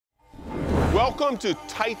Welcome to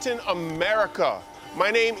Titan America.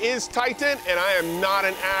 My name is Titan, and I am not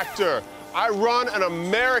an actor. I run an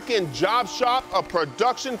American job shop, a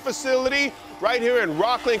production facility right here in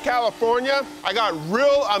Rockland, California. I got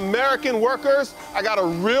real American workers, I got a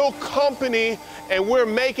real company, and we're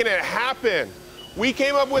making it happen. We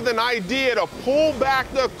came up with an idea to pull back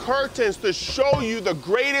the curtains to show you the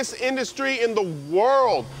greatest industry in the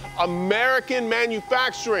world, American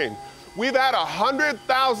manufacturing. We've had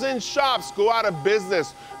 100,000 shops go out of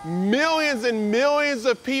business. Millions and millions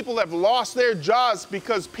of people have lost their jobs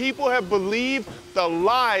because people have believed the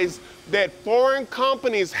lies that foreign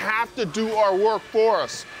companies have to do our work for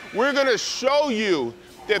us. We're gonna show you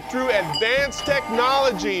that through advanced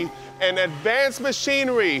technology and advanced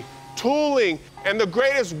machinery, tooling, and the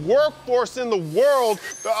greatest workforce in the world,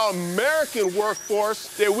 the American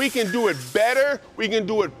workforce, that we can do it better, we can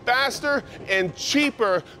do it faster, and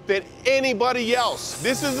cheaper than anybody else.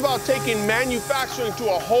 This is about taking manufacturing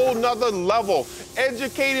to a whole nother level,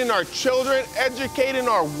 educating our children, educating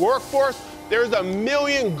our workforce. There's a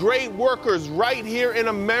million great workers right here in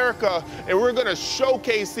America, and we're gonna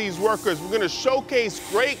showcase these workers. We're gonna showcase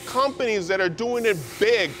great companies that are doing it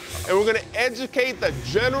big, and we're gonna educate the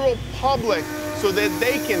general public so that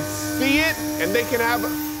they can see it and they can have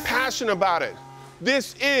passion about it.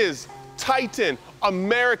 This is Titan,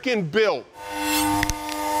 American built.